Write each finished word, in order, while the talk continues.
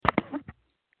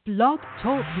Blog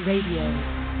Talk Radio.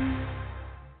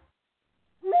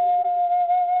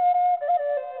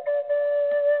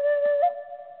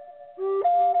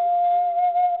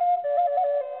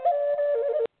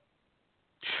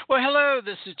 Well, hello,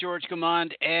 this is George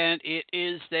Gammond, and it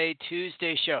is the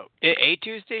Tuesday show. A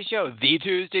Tuesday show, the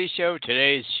Tuesday show,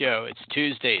 today's show. It's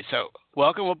Tuesday, so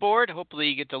welcome aboard. Hopefully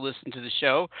you get to listen to the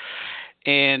show.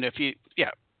 And if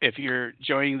you're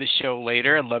joining the show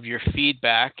later, I love your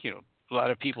feedback. You know, a lot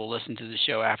of people listen to the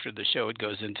show after the show. It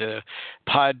goes into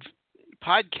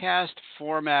podcast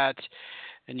format,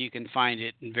 and you can find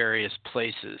it in various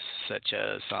places, such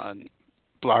as on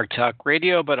Blog Talk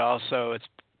Radio, but also it's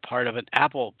part of an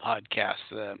Apple podcast.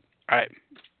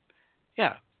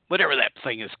 Whatever that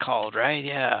thing is called, right?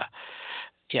 Yeah,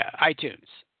 iTunes.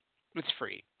 It's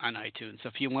free on iTunes. So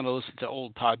if you want to listen to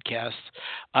old podcasts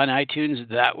on iTunes,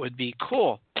 that would be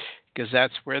cool, because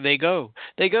that's where they go.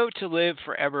 They go to live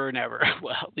forever and ever,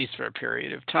 well, at least for a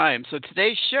period of time. So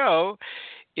today's show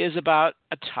is about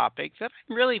a topic that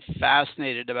I'm really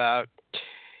fascinated about.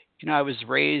 You know, I was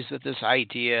raised with this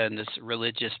idea and this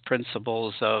religious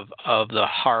principles of the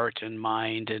heart and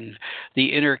mind and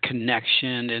the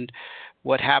interconnection and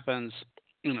what happens.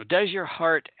 You know, does your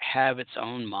heart have its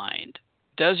own mind?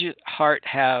 Does your heart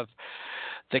have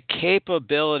the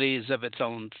capabilities of its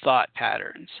own thought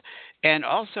patterns? And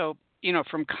also, you know,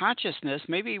 from consciousness,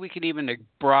 maybe we can even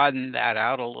broaden that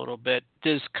out a little bit.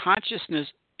 Does consciousness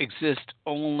exist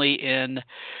only in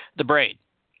the brain,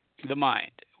 the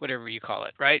mind, whatever you call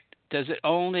it, right? Does it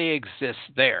only exist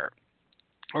there?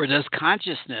 Or does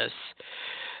consciousness,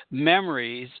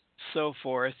 memories, so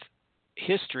forth,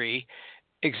 history,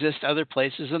 exist other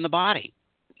places in the body?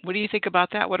 What do you think about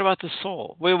that? What about the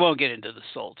soul? We won't get into the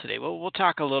soul today. We'll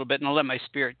talk a little bit, and I'll let my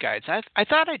spirit guides. I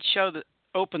thought I'd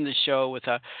open the show with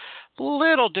a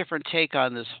little different take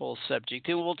on this whole subject,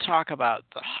 and we'll talk about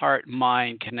the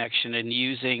heart-mind connection and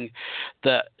using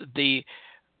the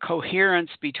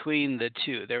coherence between the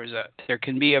two. There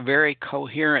can be a very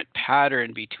coherent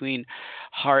pattern between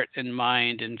heart and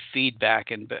mind and feedback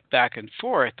and back and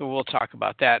forth. But we'll talk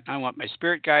about that. I want my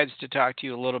spirit guides to talk to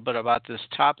you a little bit about this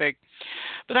topic.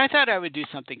 But I thought I would do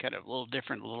something kind of a little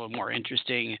different, a little more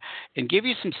interesting, and give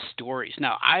you some stories.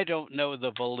 Now, I don't know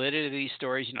the validity of these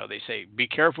stories. You know, they say, be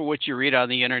careful what you read on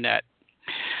the internet.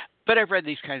 But I've read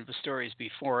these kinds of stories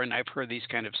before, and I've heard these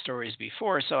kind of stories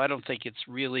before, so I don't think it's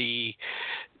really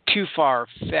too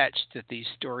far-fetched that these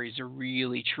stories are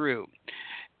really true.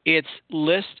 It's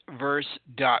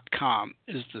listverse.com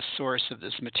is the source of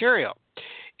this material.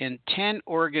 And 10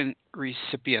 organ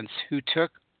recipients who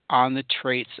took on the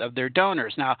traits of their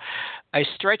donors. Now, I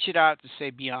stretch it out to say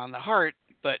beyond the heart,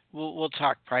 but we'll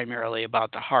talk primarily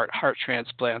about the heart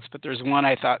transplants. But there's one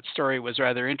I thought story was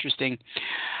rather interesting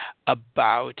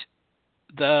about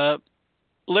the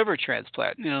liver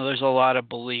transplant. You know, there's a lot of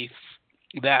belief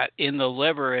that in the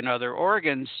liver and other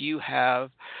organs you have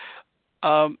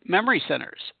memory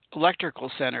centers,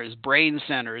 electrical centers, brain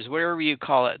centers, whatever you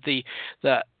call it, the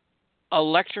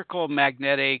electrical,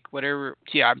 magnetic, whatever.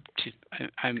 Yeah,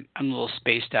 I'm a little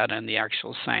spaced out on the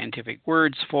actual scientific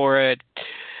words for it.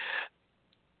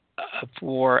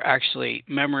 For actually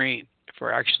memory,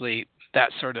 for actually that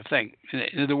sort of thing.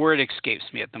 The word escapes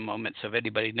me at the moment, so if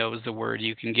anybody knows the word,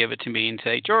 you can give it to me and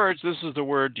say, George, this is the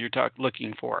word you're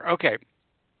looking for.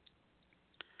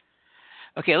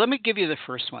 Okay, let me give you the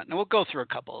first one, and we'll go through a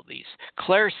couple of these.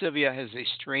 Claire Sylvia has a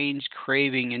strange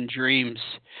craving in dreams.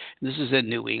 This is in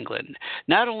New England.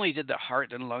 Not only did the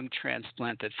heart and lung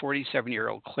transplant that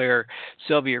 47-year-old Claire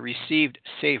Sylvia received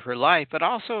save her life, but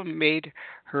also made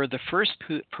her the first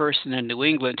person in New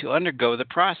England to undergo the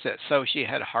process. So she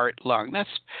had heart, lung. That's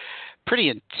pretty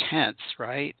intense,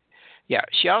 right? Yeah,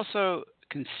 she also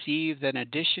conceived that in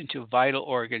addition to vital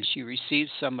organs, she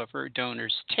received some of her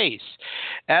donor's tastes,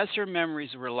 as her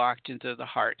memories were locked into the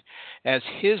heart, as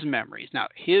his memories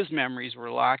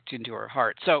were locked into her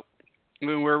heart. So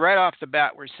when we're right off the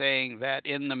bat, we're saying that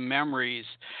in the memories,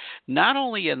 not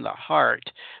only in the heart,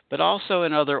 but also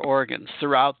in other organs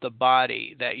throughout the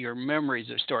body, that your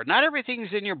memories are stored. Not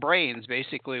everything's in your brains,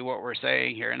 basically what we're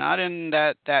saying here. Not in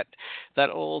that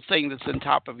old thing that's on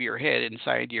top of your head,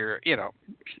 inside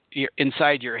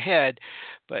inside your head,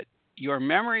 but your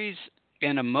memories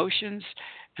and emotions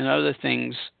and other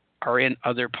things are in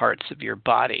other parts of your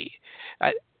body.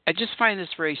 I just find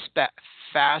this very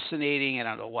fascinating. I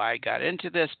don't know why I got into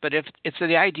this, but it's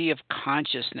the idea of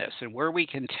consciousness and where we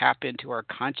can tap into our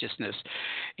consciousness.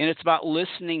 And it's about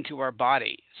listening to our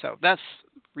body. So that's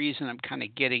the reason I'm kind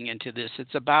of getting into this.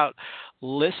 It's about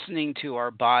listening to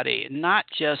our body, not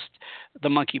just the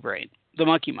monkey brain, the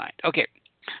monkey mind. Okay.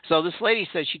 So this lady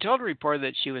said she told a reporter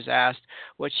that she was asked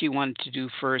what she wanted to do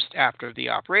first after the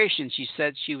operation. She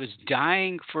said she was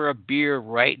dying for a beer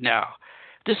right now.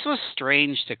 This was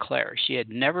strange to Claire. She had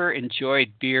never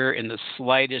enjoyed beer in the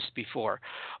slightest before.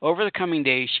 Over the coming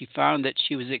days, she found that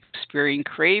she was experiencing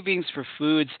cravings for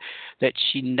foods that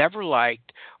she never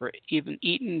liked or even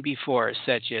eaten before,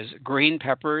 such as green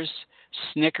peppers,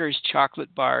 Snickers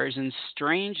chocolate bars, and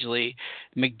strangely,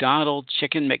 McDonald's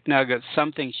chicken McNuggets,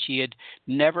 something she had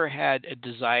never had a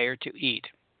desire to eat.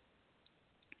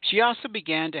 She also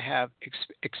began to have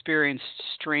experienced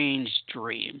strange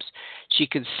dreams. She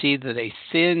could see that a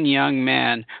thin young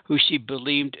man who she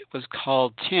believed was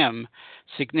called Tim,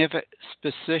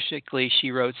 specifically she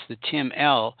wrote the Tim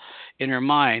L in her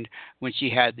mind when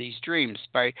she had these dreams.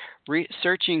 By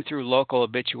researching through local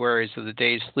obituaries of the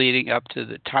days leading up to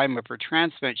the time of her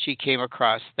transplant, she came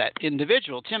across that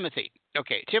individual, Timothy.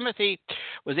 Okay, Timothy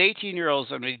was 18 years old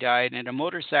when he died in a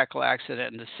motorcycle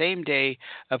accident on the same day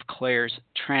of Claire's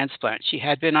transplant. She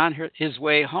had been on his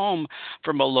way home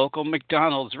from a local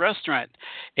McDonald's restaurant.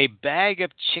 A bag of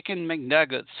chicken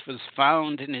McNuggets was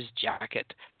found in his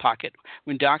jacket pocket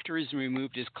when doctors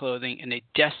removed his clothing in a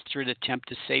desperate attempt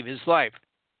to save his life.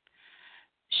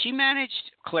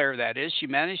 Claire that is, she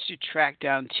managed to track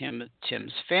down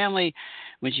Tim's family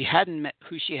when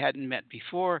who she hadn't met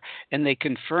before, and they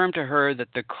confirmed to her that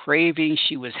the cravings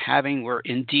she was having were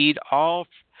indeed all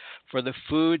for the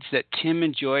foods that Tim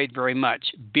enjoyed very much,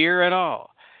 beer and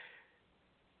all.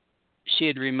 She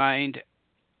had remained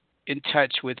in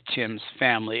touch with Tim's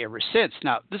family ever since.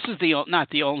 Now, this is not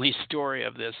the only story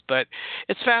of this, but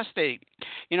it's fascinating,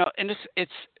 and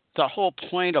it's the whole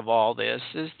point of all this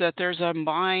is that there's a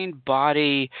mind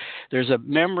body, there's a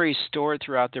memory stored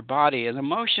throughout their body, and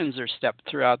emotions are stepped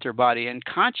throughout their body, and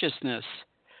consciousness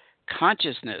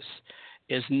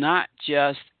is not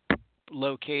just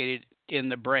located in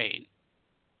the brain,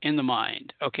 in the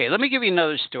mind. Okay, let me give you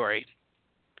another story.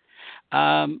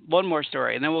 One more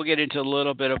story, and then we'll get into a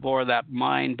little bit of more of that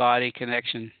mind body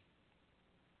connection.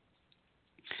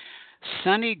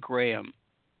 Sonny Graham.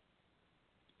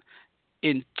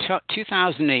 In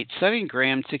 2008, Sonny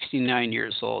Graham, 69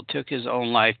 years old, took his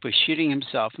own life by shooting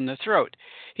himself in the throat.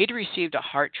 He'd received a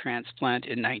heart transplant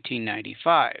in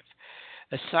 1995.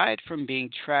 Aside from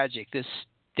being tragic, this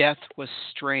death was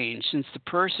strange since the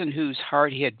person whose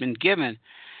heart he had been given,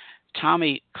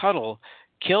 Tommy Cuttle,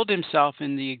 killed himself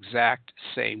in the exact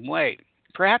same way.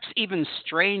 Perhaps even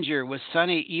stranger was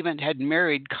Sonny even had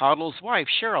married Cuttle's wife,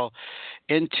 Cheryl,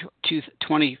 in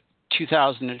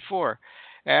 2004.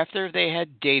 After they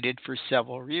had dated for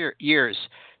several years,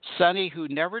 Sonny, who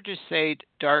never displayed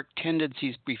dark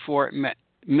tendencies before, met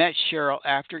Cheryl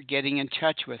after getting in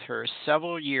touch with her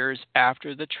several years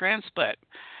after the transplant,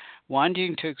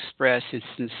 wanting to express his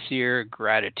sincere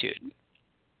gratitude.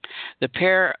 The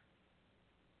pair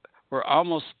were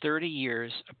almost 30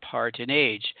 years apart in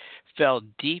age, fell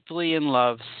deeply in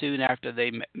love soon after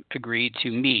they agreed to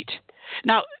meet.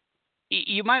 Now,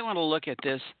 you might want to look at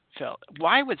this.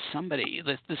 Why would somebody,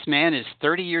 this man is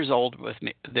 30 years older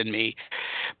than me,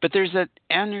 but there's an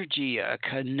energy, a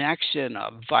connection, a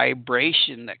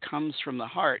vibration that comes from the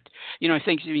heart. I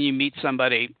think when you meet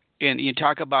somebody and you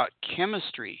talk about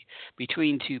chemistry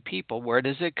between two people, where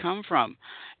does it come from?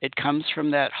 It comes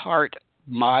from that heart,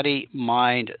 body,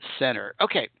 mind center.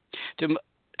 Okay, to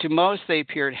most, they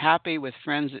appeared happy, with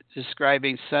friends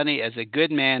describing Sonny as a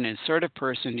good man and sort of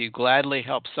person who'd gladly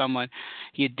help someone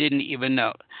you didn't even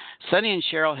know. Sonny and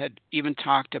Cheryl had even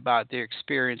talked about their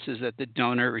experiences at the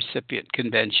donor-recipient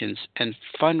conventions and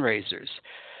fundraisers.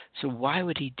 So why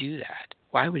would he do that?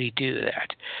 Why would he do that?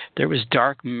 There was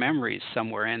dark memories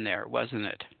somewhere in there, wasn't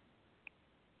it?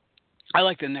 I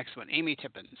like the next one, Amy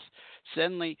Tippins.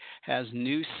 Suddenly has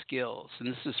new skills, and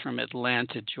this is from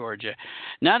Atlanta, Georgia.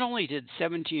 Not only did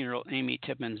 17-year-old Amy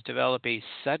Tippins develop a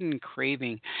sudden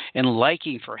craving and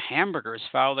liking for hamburgers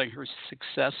following her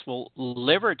successful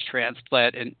liver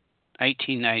transplant in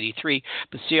 1993,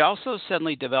 but she also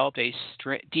suddenly developed a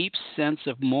deep sense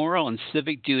of moral and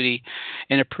civic duty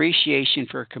and appreciation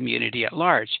for her community at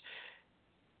large.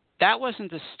 That wasn't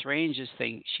the strangest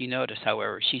thing she noticed,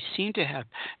 however. She seemed to have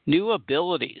new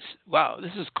abilities. Wow,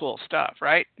 this is cool stuff,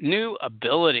 right? New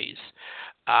abilities.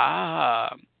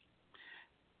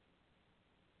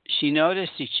 She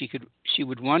noticed that she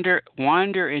would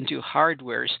wander into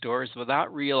hardware stores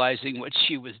without realizing what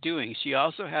she was doing. She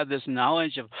also had this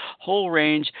knowledge of whole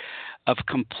range of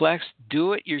complex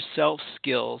do-it-yourself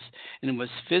skills and was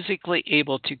physically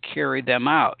able to carry them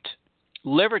out.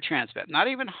 liver transplant, not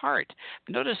even heart.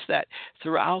 Notice that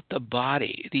throughout the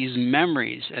body, these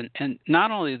memories and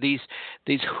not only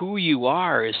these who you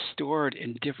are is stored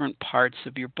in different parts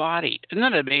of your body. Isn't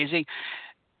that amazing?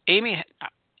 Amy,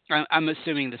 I'm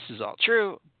assuming this is all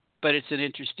true, but it's an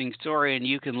interesting story, and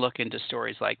you can look into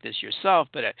stories like this yourself.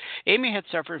 But Amy had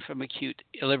suffered from acute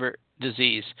liver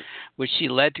disease, which she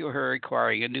led to her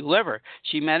requiring a new liver.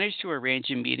 She managed to arrange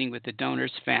a meeting with the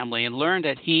donor's family and learned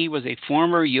that he was a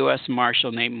former U.S.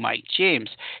 Marshal named Mike James.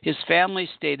 His family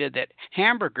stated that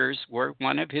hamburgers were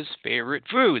one of his favorite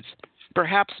foods.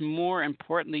 Perhaps more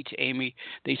importantly to Amy,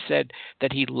 they said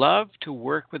that he loved to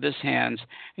work with his hands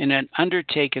and had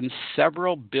undertaken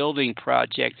several building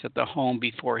projects at the home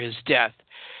before his death.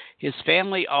 His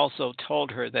family also told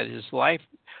her that his life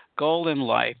goal in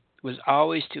life was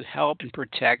always to help and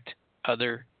protect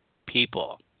other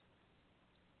people.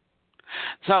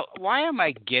 So why am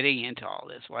I getting into all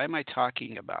this? Why am I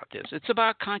talking about this? It's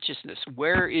about consciousness.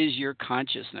 Where is your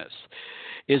consciousness?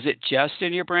 Is it just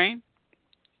in your brain?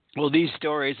 Well, these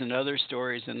stories and other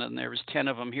stories, and then there was 10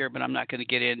 of them here, but I'm not going to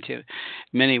get into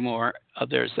many more.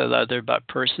 There's other about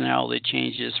personality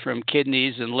changes from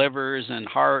kidneys and livers and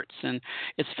hearts, and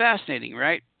it's fascinating,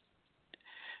 right?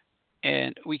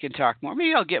 And we can talk more.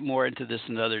 Maybe I'll get more into this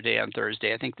another day on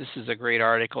Thursday. I think this is a great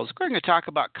article. We're going to talk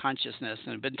about consciousness,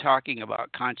 and I've been talking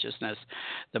about consciousness,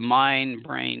 the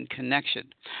mind-brain connection.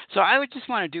 So I would just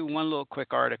want to do one little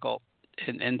quick article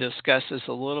and discuss this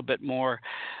a little bit more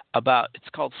about, it's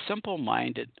called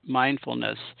Simple-Minded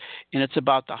Mindfulness, and it's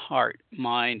about the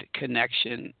heart-mind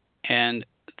connection and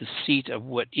the seat of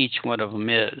what each one of them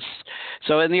is.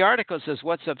 So in the article it says,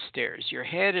 what's upstairs? Your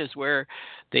head is where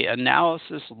the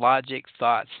analysis, logic,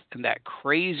 thoughts, and that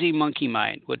crazy monkey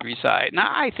mind would reside. Now,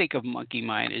 I think of monkey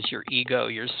mind as your ego,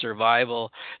 your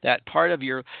survival, that part of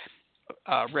your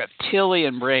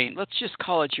reptilian brain. Let's just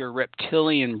call it your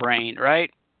reptilian brain,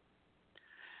 right?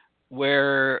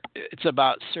 Where it's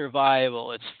about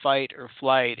survival, it's fight or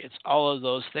flight, it's all of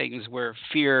those things where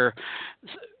fear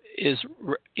is,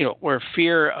 where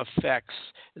fear affects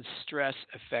and stress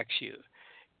affects you.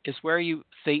 It's where you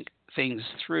think things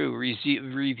through,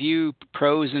 review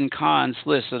pros and cons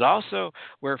lists. It's also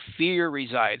where fear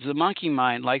resides. The monkey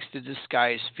mind likes to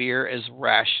disguise fear as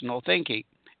rational thinking.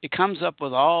 It comes up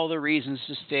with all the reasons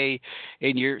to stay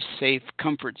in your safe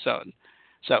comfort zone.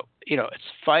 So, it's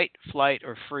fight, flight,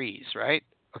 or freeze, right?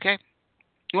 Okay?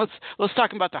 Let's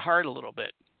talk about the heart a little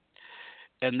bit.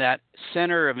 And that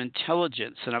center of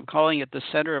intelligence, and I'm calling it the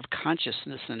center of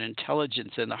consciousness and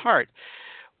intelligence in the heart.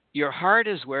 Your heart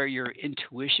is where your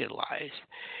intuition lies.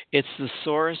 It's the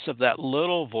source of that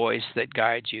little voice that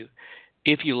guides you,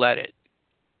 if you let it.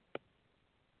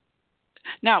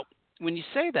 Now, when you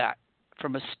say that,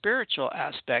 from a spiritual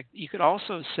aspect, you could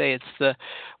also say it's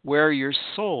where your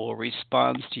soul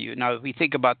responds to you. Now, if we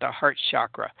think about the heart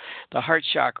chakra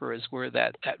is where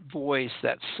that voice,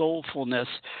 that soulfulness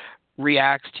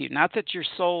reacts to you. Not that your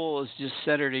soul is just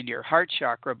centered in your heart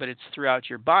chakra, but it's throughout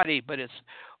your body, but it's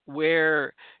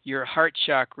where your heart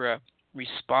chakra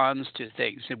responds to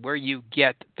things and where you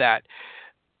get that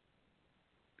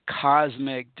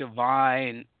cosmic,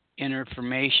 divine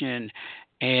information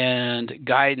and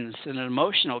guidance and an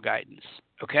emotional guidance.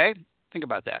 Okay? Think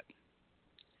about that.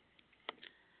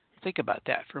 Think about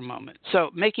that for a moment.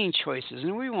 So making choices,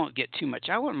 and we won't get too much.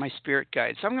 I want my spirit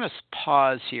guide. So I'm going to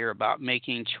pause here about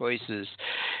making choices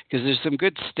because there's some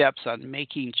good steps on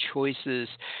making choices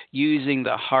using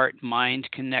the heart-mind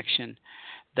connection,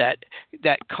 that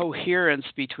coherence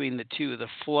between the two, the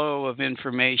flow of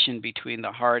information between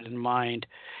the heart and mind.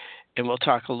 And we'll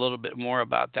talk a little bit more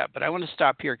about that. But I want to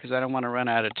stop here because I don't want to run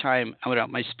out of time. I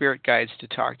want my spirit guides to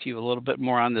talk to you a little bit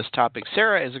more on this topic.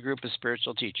 Sarah is a group of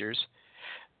spiritual teachers,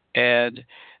 and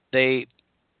it's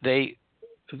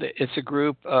a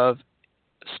group of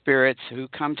spirits who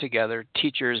come together,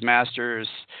 teachers, masters,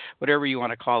 whatever you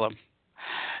want to call them.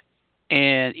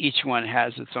 And each one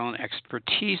has its own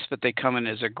expertise, but they come in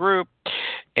as a group,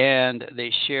 and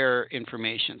they share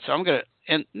information. So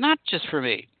and not just for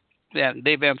me. Yeah,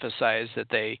 they've emphasized that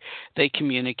they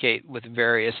communicate with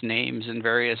various names and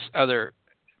various other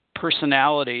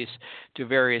personalities to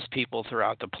various people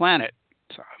throughout the planet.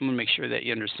 So I'm going to make sure that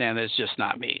you understand that it's just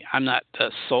not me. I'm not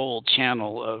the sole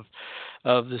channel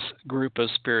of this group of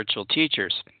spiritual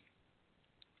teachers.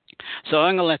 So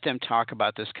I'm going to let them talk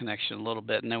about this connection a little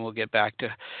bit, and then we'll get back to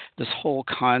this whole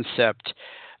concept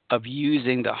of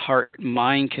using the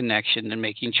heart-mind connection and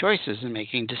making choices and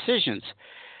making decisions.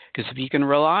 Because if you can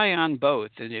rely on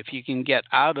both, and if you can get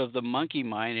out of the monkey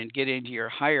mind and get into your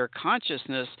higher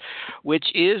consciousness, which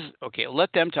is, okay,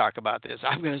 let them talk about this.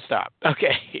 I'm going to stop.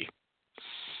 Okay.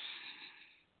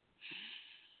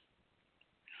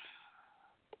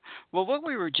 Well, what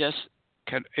we were just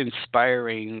kind of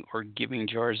inspiring or giving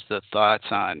George the thoughts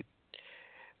on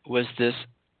was this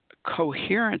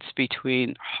coherence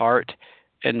between heart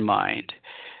and mind.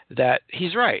 That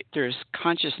he's right. There's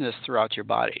consciousness throughout your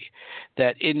body.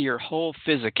 That in your whole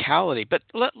physicality. But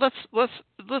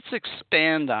let's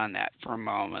expand on that for a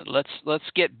moment. Let's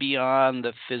get beyond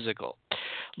the physical.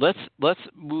 Let's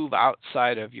move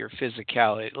outside of your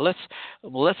physicality.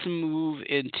 Let's move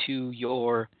into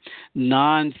your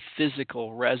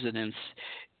non-physical residence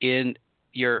in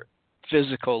your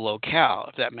physical locale,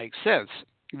 if that makes sense.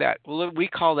 That we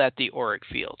call that the auric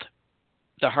field.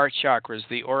 The heart chakra is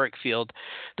the auric field,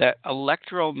 that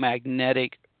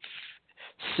electromagnetic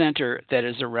center that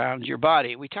is around your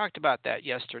body. We talked about that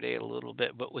yesterday a little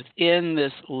bit, but within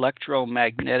this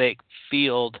electromagnetic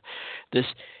field, this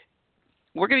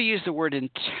we're going to use the word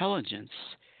intelligence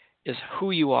is who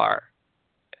you are,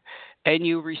 and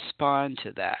you respond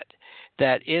to that.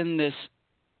 That in this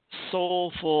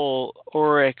soulful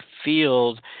auric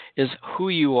field is who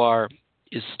you are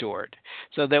is stored.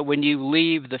 So that when you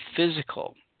leave the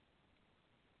physical,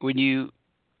 when you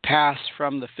pass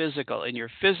from the physical, in your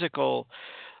physical,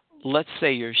 let's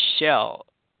say your shell,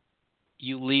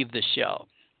 you leave the shell.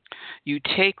 You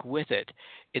take with it,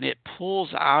 and it pulls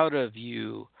out of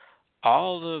you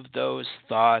all of those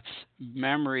thoughts,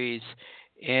 memories,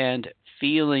 and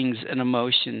feelings and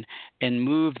emotion, and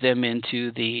move them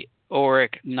into the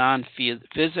auric,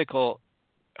 non-physical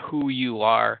who you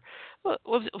are.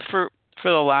 For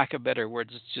the lack of better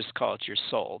words, let's just call it your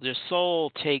soul. Your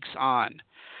soul takes on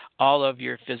all of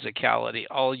your physicality,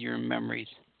 all your memories,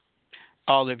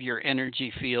 all of your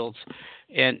energy fields,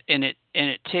 and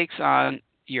it takes on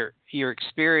your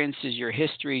experiences, your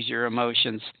histories, your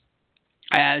emotions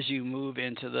as you move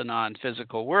into the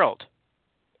non-physical world.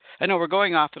 I know we're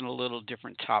going off in a little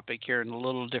different topic here, in a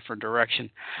little different direction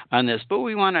on this, but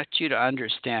we want you to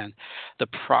understand the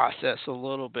process a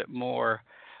little bit more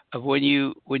of when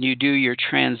you do your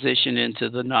transition into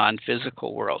the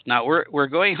non-physical world. Now we're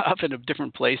going off in a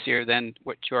different place here than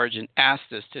what George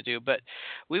asked us to do, but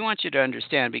we want you to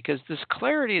understand, because this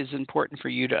clarity is important for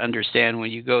you to understand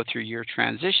when you go through your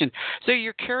transition. So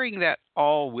you're carrying that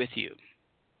all with you.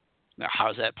 Now,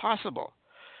 how's that possible?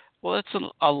 Well, it's an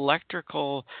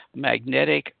electrical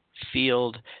magnetic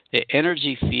field, the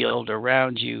energy field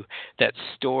around you that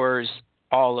stores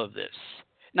all of this.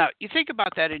 Now, you think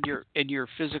about that in your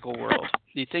physical world.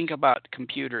 You think about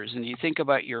computers, and you think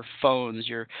about your phones,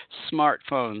 your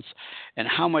smartphones, and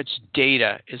how much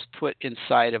data is put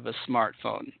inside of a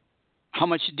smartphone, how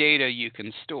much data you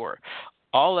can store.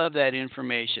 All of that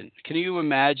information. Can you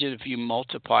imagine if you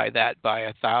multiply that by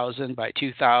 1,000, by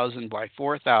 2,000, by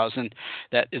 4,000,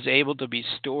 that is able to be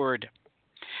stored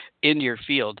in your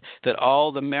field, that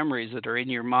all the memories that are in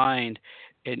your mind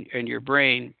and your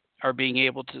brain are being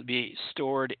able to be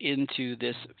stored into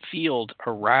this field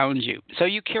around you. So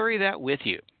you carry that with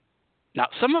you. Now,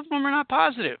 some of them are not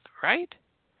positive, right?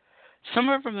 Some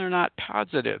of them are not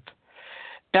positive.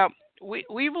 Now, we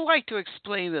would like to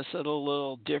explain this in a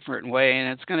little different way,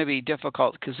 and it's going to be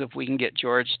difficult because if we can get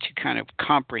George to kind of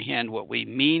comprehend what we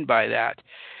mean by that,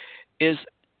 is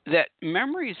that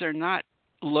memories are not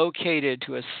located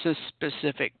to a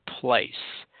specific place.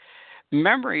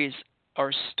 Memories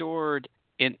are stored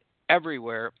in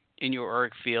everywhere in your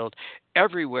auric field,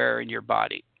 everywhere in your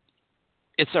body.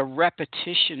 It's a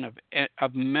repetition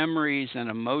of memories and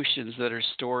emotions that are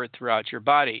stored throughout your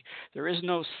body. There is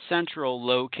no central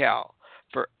locale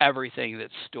for everything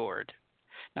that's stored.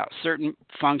 Now, certain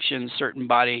functions, certain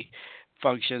body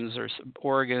functions or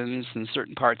organs and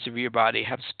certain parts of your body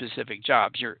have specific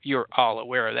jobs. You're all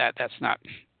aware of that. That's not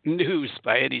news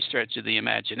by any stretch of the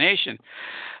imagination.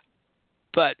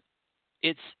 But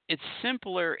it's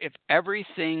simpler if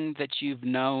everything that you've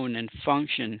known and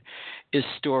function is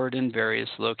stored in various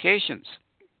locations.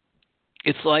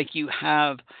 It's like you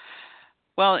have,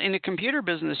 well, in the computer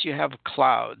business, you have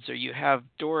clouds or you have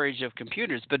storage of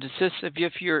computers, but it's just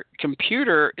if your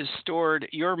computer is stored,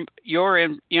 your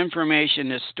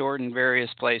information is stored in various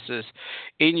places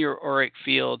in your auric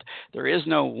field. There is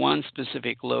no one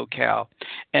specific locale,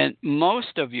 and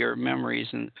most of your memories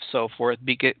and so forth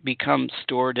become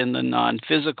stored in the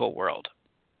non-physical world.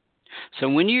 So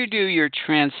when you do your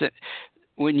transition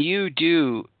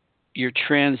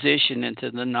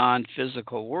into the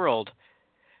non-physical world,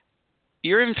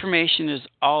 your information is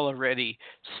already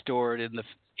stored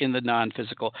in the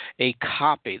non-physical. A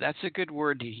copy, that's a good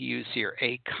word to use here.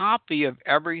 A copy of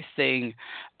everything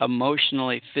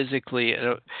emotionally, physically,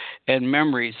 and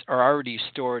memories are already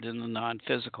stored in the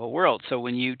non-physical world. So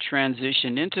when you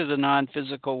transition into the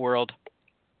non-physical world,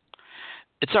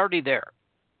 it's already there.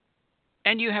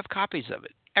 And you have copies of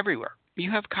it everywhere.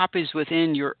 You have copies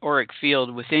within your auric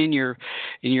field, within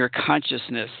in your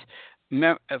consciousness,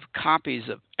 of copies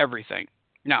of everything.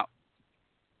 Now,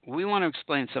 we want to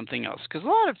explain something else because a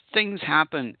lot of things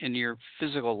happen in your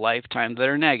physical lifetime that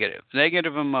are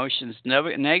negative emotions,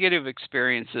 negative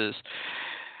experiences.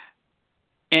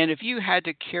 And if you had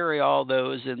to carry all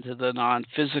those into the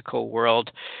non-physical world,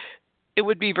 it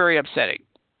would be very upsetting.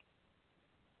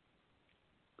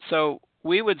 So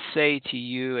we would say to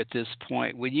you at this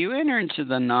point, when you enter into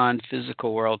the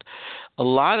non-physical world, a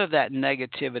lot of that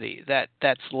negativity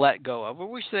that's let go of, or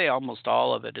we say almost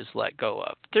all of it is let go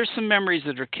of. There's some memories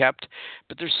that are kept,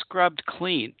 but they're scrubbed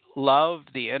clean. Love,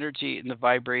 the energy and the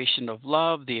vibration of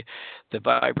love, the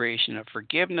vibration of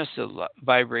forgiveness, the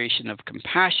vibration of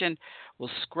compassion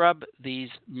will scrub these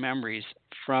memories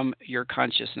from your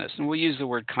consciousness. And we'll use the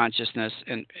word consciousness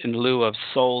in lieu of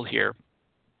soul here,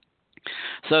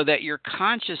 so that your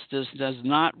consciousness does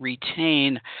not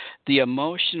retain the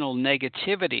emotional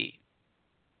negativity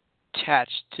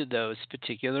attached to those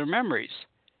particular memories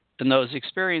and those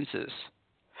experiences.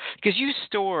 Because you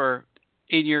store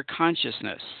in your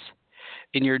consciousness,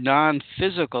 in your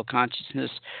non-physical consciousness,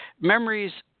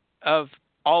 memories of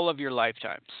all of your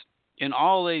lifetimes, and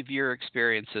all of your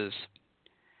experiences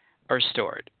are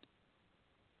stored.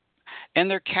 And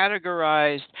they're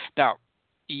categorized. Now,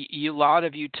 a lot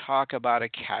of you talk about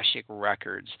Akashic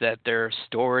records, that they're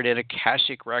stored in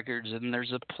Akashic records, and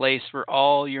there's a place where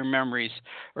all your memories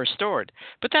are stored.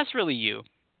 But that's really you.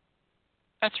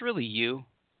 That's really you.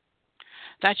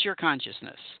 That's your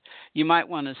consciousness. You might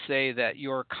want to say that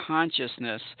your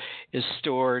consciousness is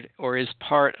stored or is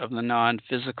part of the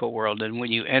non-physical world. And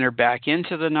when you enter back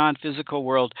into the non-physical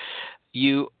world,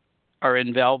 you are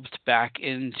enveloped back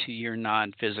into your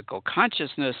non-physical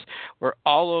consciousness where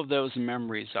all of those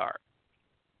memories are.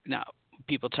 Now,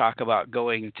 people talk about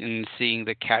going and seeing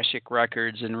the Akashic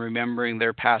records and remembering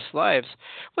their past lives.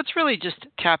 What's really just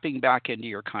tapping back into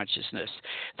your consciousness.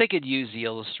 They could use the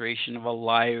illustration of a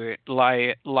library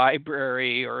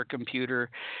or a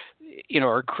computer,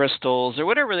 or crystals or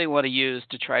whatever they want to use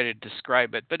to try to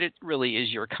describe it, but it really is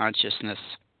your consciousness.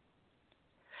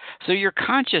 So your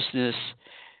consciousness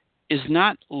is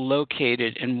not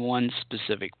located in one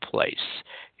specific place.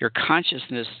 Your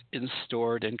consciousness is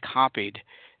stored and copied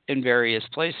in various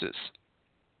places,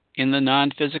 in the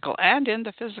non-physical and in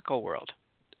the physical world.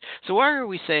 So why are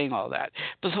we saying all that?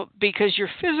 Because your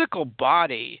physical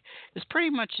body is pretty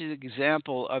much an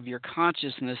example of your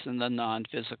consciousness in the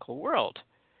non-physical world,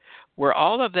 where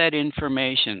all of that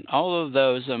information, all of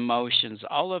those emotions,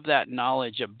 all of that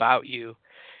knowledge about you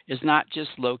is not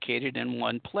just located in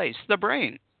one place, the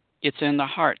brain. It's in the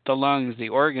heart, the lungs, the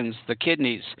organs, the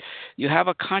kidneys. You have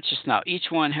a conscious now. Each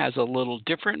one has a little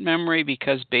different memory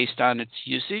because based on its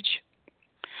usage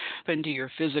into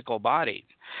your physical body.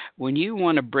 When you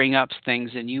want to bring up things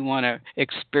and you want to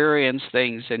experience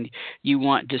things and you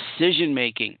want decision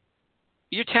making,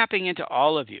 you're tapping into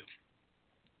all of you,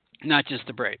 not just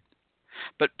the brain.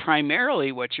 But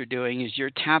primarily what you're doing is you're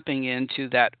tapping into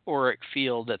that auric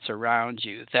field that's around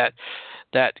you, that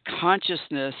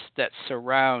consciousness that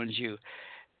surrounds you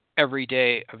every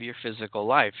day of your physical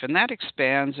life. And that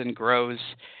expands and grows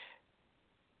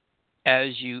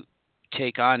as you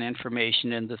take on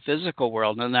information in the physical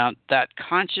world. And now that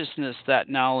consciousness, that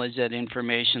knowledge, that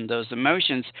information, those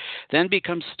emotions then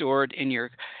become stored in your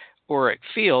auric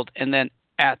field. And then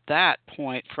at that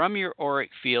point, from your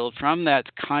auric field, from that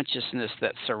consciousness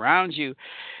that surrounds you,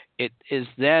 it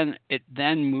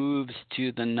then moves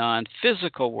to the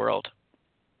non-physical world.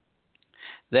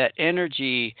 That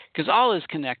energy, because all is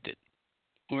connected.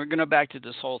 We're going to go back to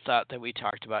this whole thought that we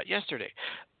talked about yesterday.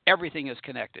 Everything is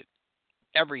connected.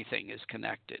 Everything is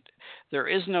connected. There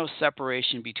is no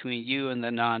separation between you and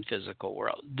the non-physical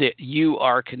world. That you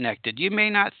are connected. You may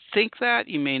not think that,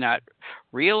 you may not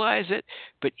realize it,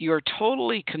 but you're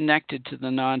totally connected to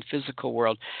the non-physical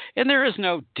world. And there is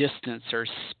no distance or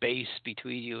space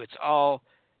between you. It's all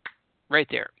right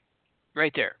there.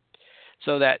 Right there.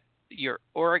 So that your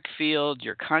auric field,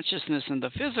 your consciousness in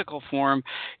the physical form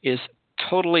is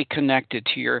totally connected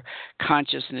to your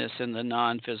consciousness in the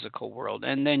non-physical world.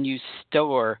 And then you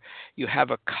have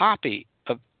a copy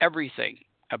of everything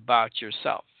about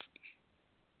yourself.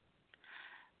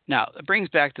 Now, it brings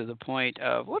back to the point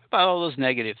of what about all those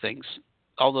negative things,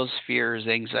 all those fears,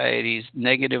 anxieties,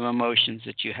 negative emotions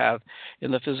that you have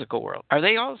in the physical world? Are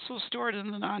they also stored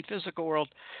in the non-physical world?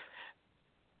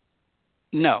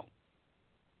 No.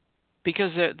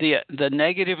 Because the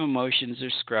negative emotions are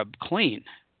scrubbed clean.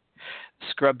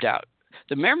 Scrubbed out.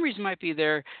 The memories might be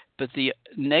there, but the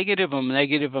negative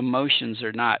emotions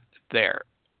are not there.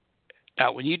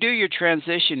 Now, when you do your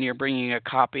transition, you're bringing a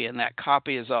copy, and that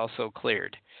copy is also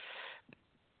cleared.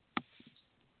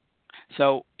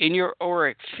 So, in your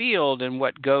auric field and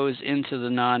what goes into the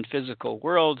non physical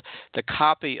world, the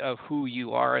copy of who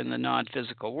you are in the non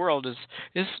physical world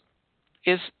is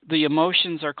the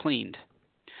emotions are cleaned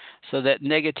so that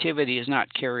negativity is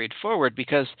not carried forward,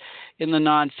 because in the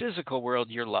non physical world,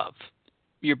 you're love.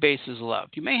 Your base is love.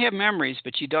 You may have memories,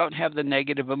 but you don't have the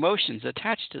negative emotions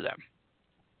attached to them.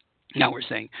 Now we're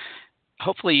saying,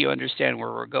 hopefully you understand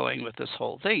where we're going with this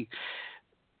whole thing.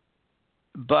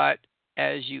 But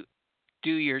as you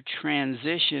do your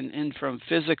transition in from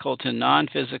physical to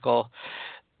non-physical,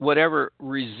 whatever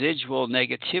residual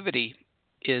negativity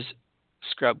is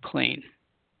scrubbed clean,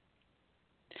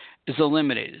 is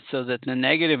eliminated, so that the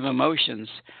negative emotions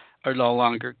are no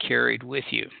longer carried with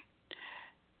you.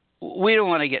 We don't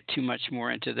want to get too much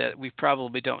more into that. We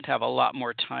probably don't have a lot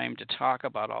more time to talk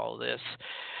about all of this.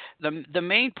 The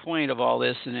main point of all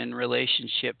this, and in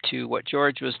relationship to what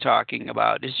George was talking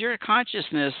about, is your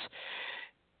consciousness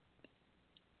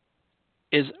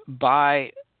is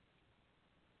bi-located.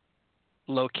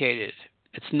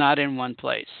 It's not in one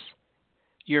place.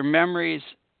 Your memories,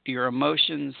 your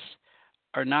emotions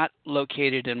are not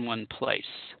located in one place.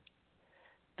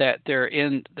 That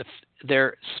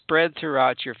they're spread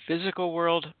throughout your physical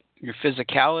world, your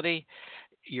physicality,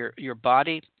 your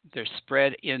body. They're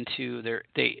spread into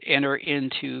they enter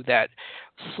into that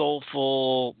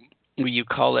soulful, you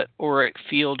call it auric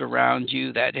field around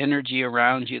you, that energy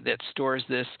around you that stores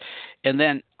this. And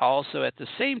then also at the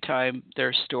same time,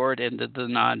 they're stored into the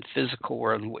non-physical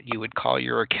world, what you would call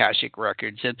your Akashic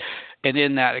records. And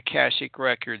in that Akashic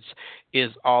records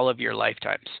is all of your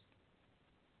lifetimes.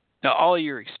 Now, all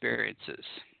your experiences.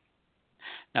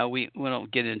 Now, we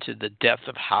don't get into the depth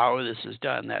of how this is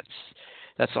done.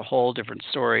 That's a whole different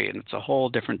story, and it's a whole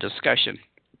different discussion.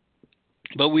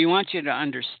 But we want you to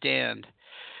understand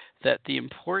that the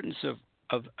importance of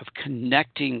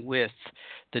connecting with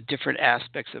the different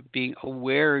aspects of being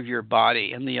aware of your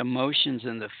body and the emotions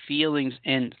and the feelings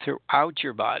and throughout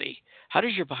your body. How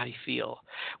does your body feel?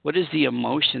 What is the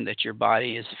emotion that your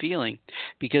body is feeling?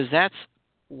 Because that's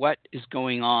what is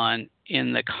going on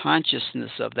in the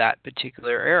consciousness of that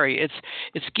particular area.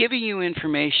 It's giving you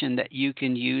information that you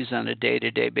can use on a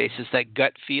day-to-day basis, that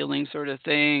gut feeling sort of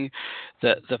thing,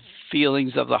 the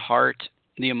feelings of the heart,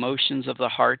 the emotions of the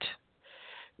heart,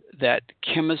 that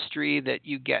chemistry that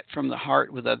you get from the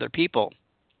heart with other people.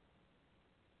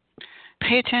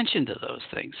 Pay attention to those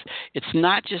things. It's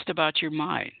not just about your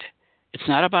mind. It's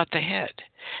not about the head.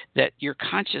 That your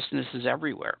consciousness is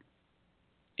everywhere.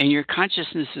 And your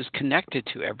consciousness is connected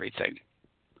to everything.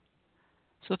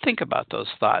 So think about those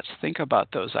thoughts. Think about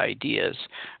those ideas.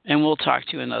 And we'll talk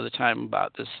to you another time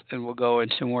about this. And we'll go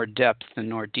into more depth and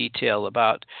more detail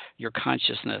about your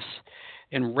consciousness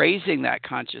and raising that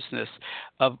consciousness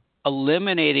of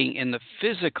eliminating in the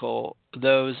physical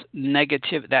that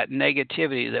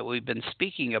negativity that we've been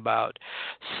speaking about,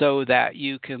 so that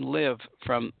you can live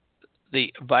from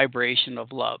the vibration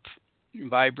of love,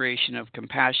 vibration of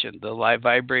compassion, the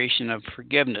vibration of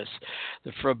forgiveness,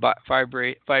 the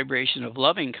vibration of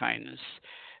loving kindness,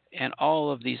 and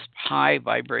all of these high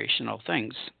vibrational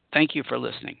things. Thank you for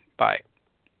listening. Bye.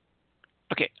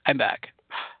 Okay, I'm back.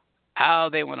 How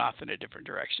they went off in a different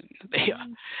direction.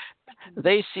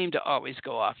 They seem to always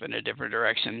go off in a different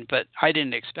direction, but I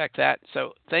didn't expect that.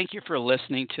 So thank you for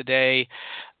listening today.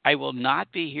 I will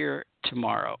not be here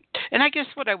tomorrow. And I guess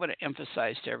what I want to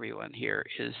emphasize to everyone here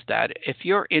is that if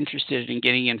you're interested in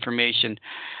getting information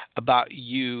about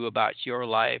you, about your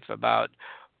life, about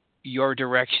your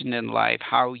direction in life,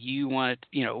 how you want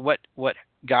it, what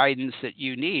guidance that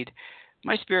you need,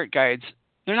 my spirit guides,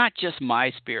 they're not just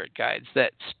my spirit guides.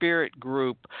 That spirit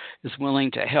group is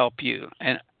willing to help you.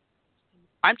 And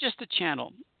I'm just a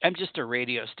channel. I'm just a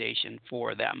radio station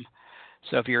for them.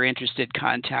 So if you're interested,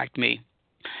 contact me.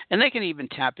 And they can even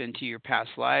tap into your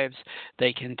past lives.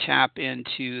 They can tap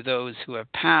into those who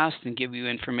have passed and give you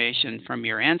information from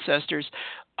your ancestors.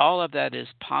 All of that is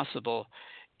possible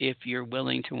if you're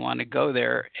willing to want to go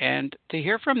there and to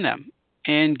hear from them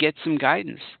and get some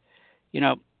guidance.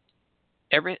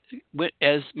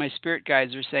 As my spirit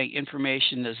guides are saying,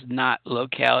 information is not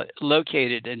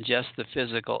located in just the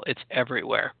physical. It's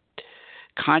everywhere.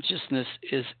 Consciousness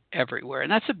is everywhere.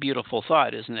 And that's a beautiful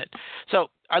thought, isn't it? So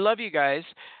I love you guys.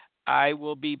 I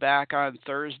will be back on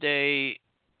Thursday.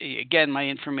 Again, my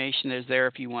information is there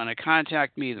if you want to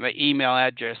contact me. My email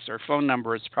address or phone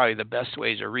number is probably the best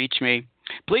way to reach me.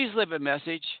 Please leave a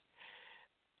message.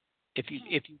 If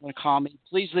you want to call me,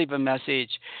 please leave a message,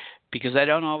 because I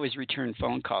don't always return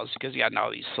phone calls because you got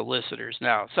all these solicitors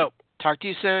now. So Talk to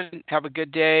you soon. Have a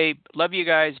good day. Love you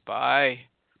guys. Bye.